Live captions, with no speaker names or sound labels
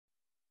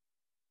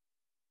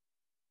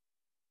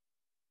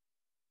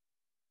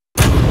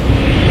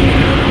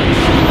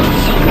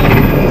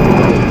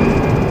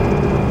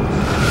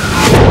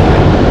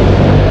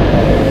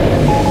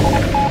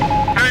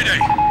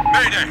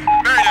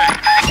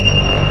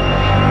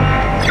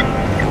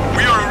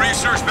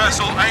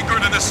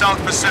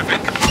South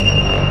Pacific.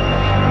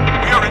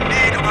 We are in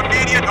need of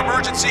immediate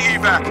emergency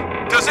evac.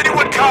 Does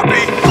anyone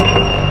copy?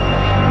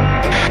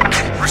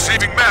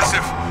 Receiving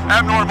massive,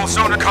 abnormal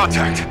sonar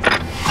contact.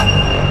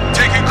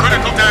 Taking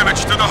critical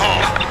damage to the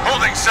hull.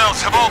 Holding cells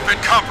have all been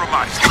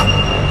compromised.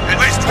 At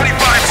least 25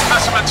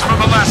 specimens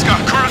from Alaska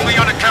currently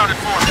unaccounted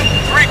for.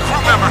 3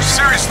 crew members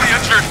seriously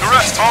injured, the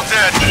rest all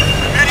dead.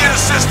 Immediate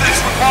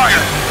assistance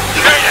required.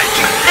 Mayday!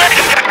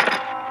 Mayday!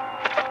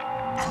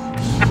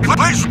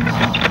 Please!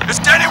 Is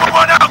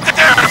anyone out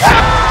there?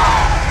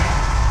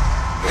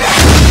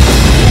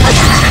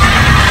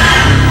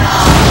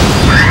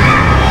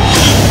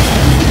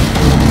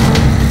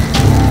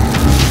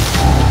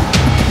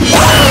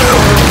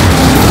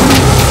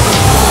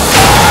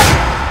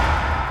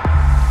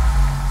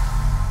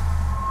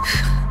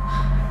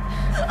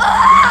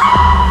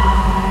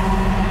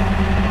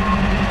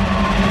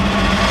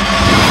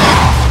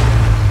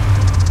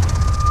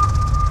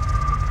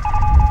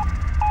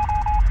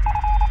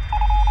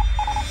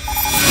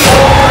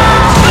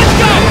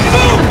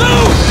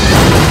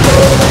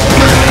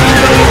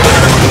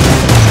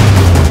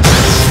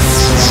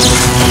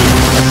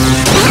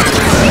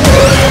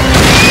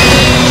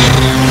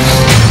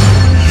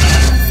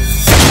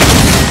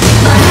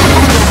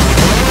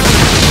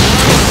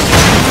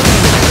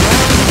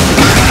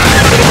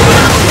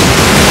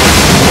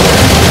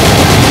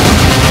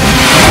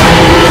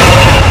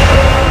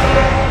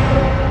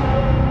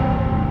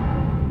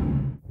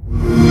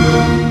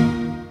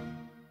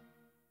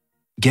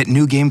 Get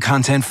new game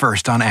content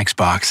first on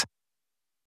Xbox.